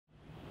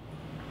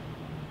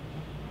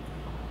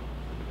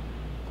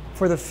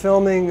For the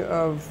filming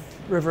of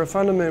River of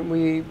Fundament,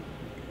 we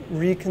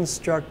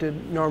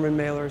reconstructed Norman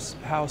Mailer's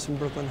house in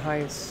Brooklyn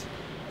Heights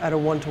at a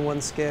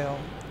 1-to-1 scale.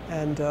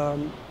 And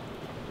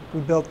we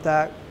built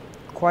that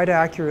quite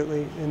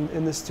accurately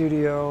in the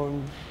studio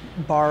and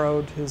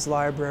borrowed his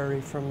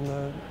library from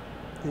the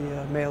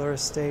Mailer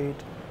estate,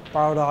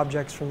 borrowed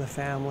objects from the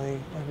family.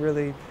 I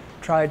really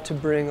tried to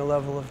bring a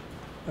level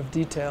of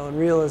detail and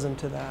realism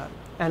to that.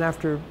 And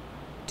after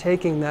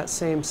taking that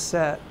same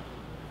set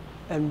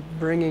and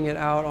bringing it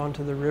out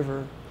onto the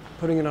river,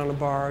 putting it on a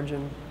barge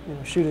and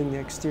shooting the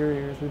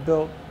exteriors, we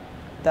built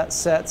that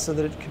set so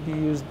that it could be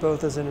used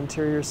both as an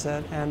interior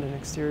set and an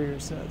exterior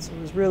set. So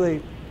it was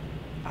really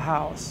a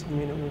house. I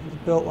mean, it was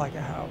built like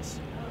a house.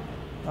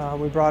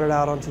 We brought it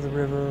out onto the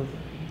river,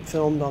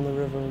 filmed on the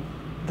river.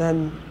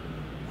 Then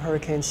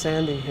Hurricane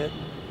Sandy hit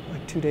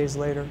like 2 days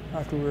later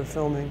after we were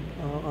filming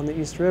on the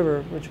East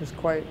River, which was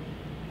quite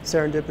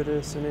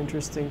serendipitous and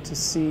interesting to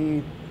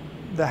see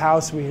the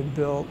house we had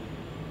built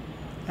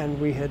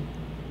and we had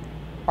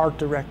art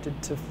directed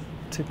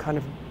to kind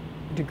of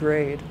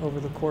degrade over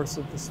the course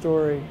of the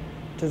story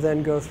to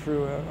then go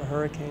through a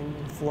hurricane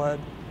and flood.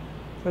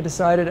 So I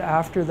decided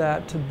after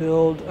that to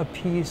build a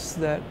piece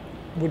that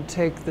would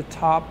take the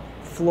top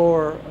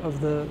floor of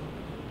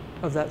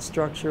that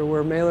structure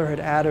where Mailer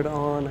had added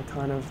on a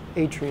kind of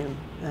atrium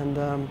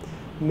and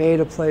made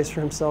a place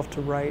for himself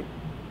to write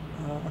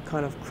a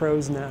kind of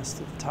crow's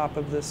nest at the top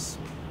of this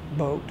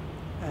boat.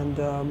 And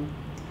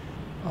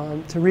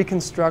to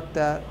reconstruct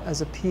that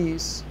as a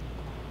piece,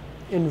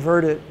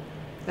 invert it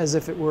as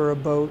if it were a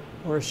boat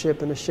or a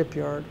ship in a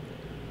shipyard,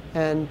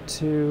 and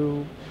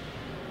to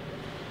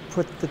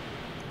put the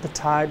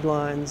tide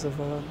lines of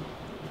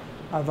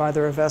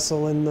either a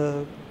vessel in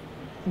the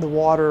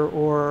water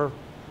or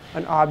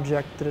an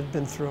object that had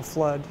been through a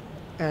flood,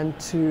 and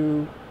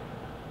to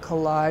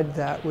collide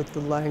that with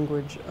the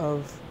language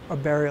of a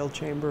burial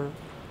chamber.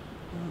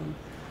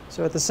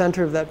 So at the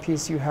center of that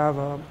piece you have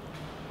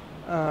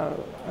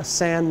a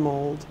sand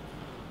mold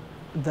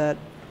that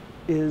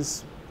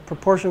is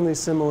proportionally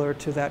similar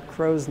to that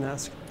crow's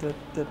nest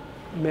that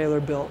Mailer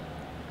built,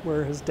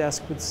 where his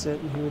desk would sit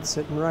and he would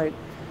sit and write.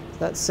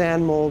 That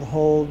sand mold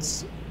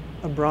holds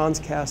a bronze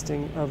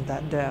casting of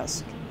that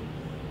desk,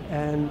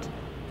 and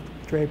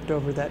draped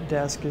over that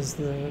desk is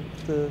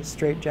the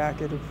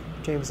straitjacket of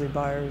James Lee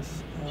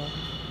Byers,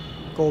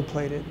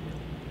 gold-plated.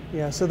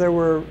 Yeah, so there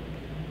were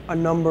a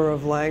number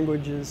of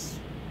languages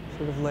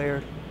sort of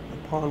layered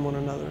upon one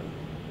another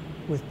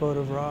with Boat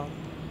of Ra.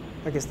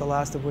 I guess the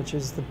last of which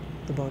is the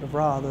Boat of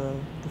Ra, the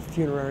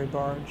funerary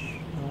barge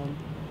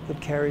that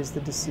carries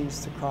the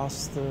deceased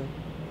across the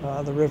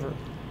river.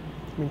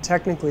 I mean,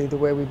 technically, the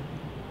way we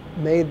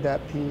made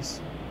that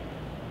piece,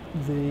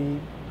 the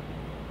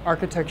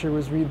architecture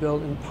was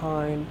rebuilt in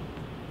pine,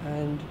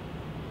 and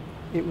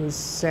it was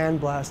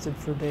sandblasted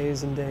for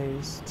days and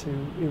days to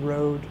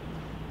erode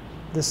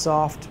the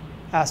soft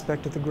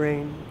aspect of the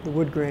grain, the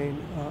wood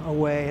grain,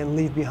 away and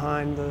leave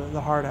behind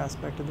the hard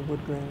aspect of the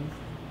wood grain.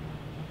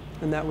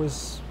 And that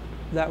was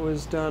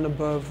done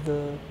above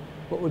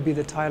what would be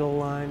the title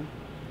line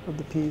of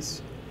the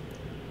piece,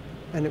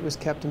 and it was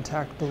kept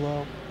intact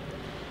below.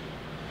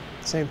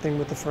 Same thing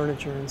with the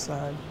furniture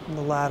inside and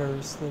the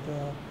ladders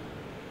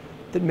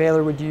that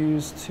Mailer would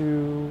use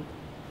to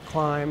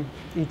climb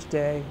each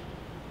day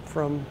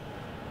from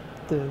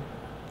the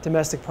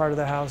domestic part of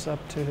the house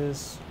up to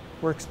his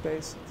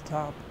workspace at the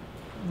top.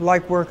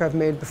 Like work I've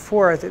made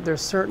before, I think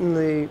there's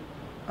certainly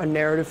a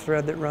narrative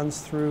thread that runs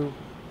through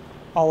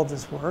all of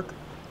this work,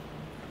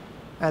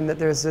 and that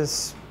there's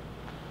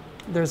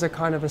a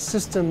kind of a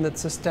system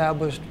that's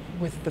established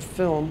with the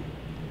film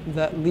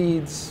that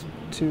leads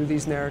to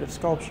these narrative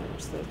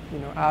sculptures, that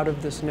out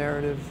of this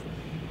narrative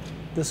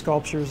the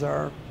sculptures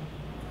are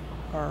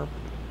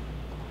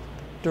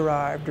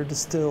derived or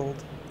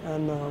distilled,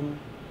 and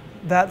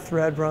that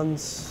thread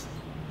runs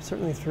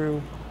certainly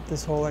through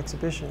this whole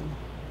exhibition.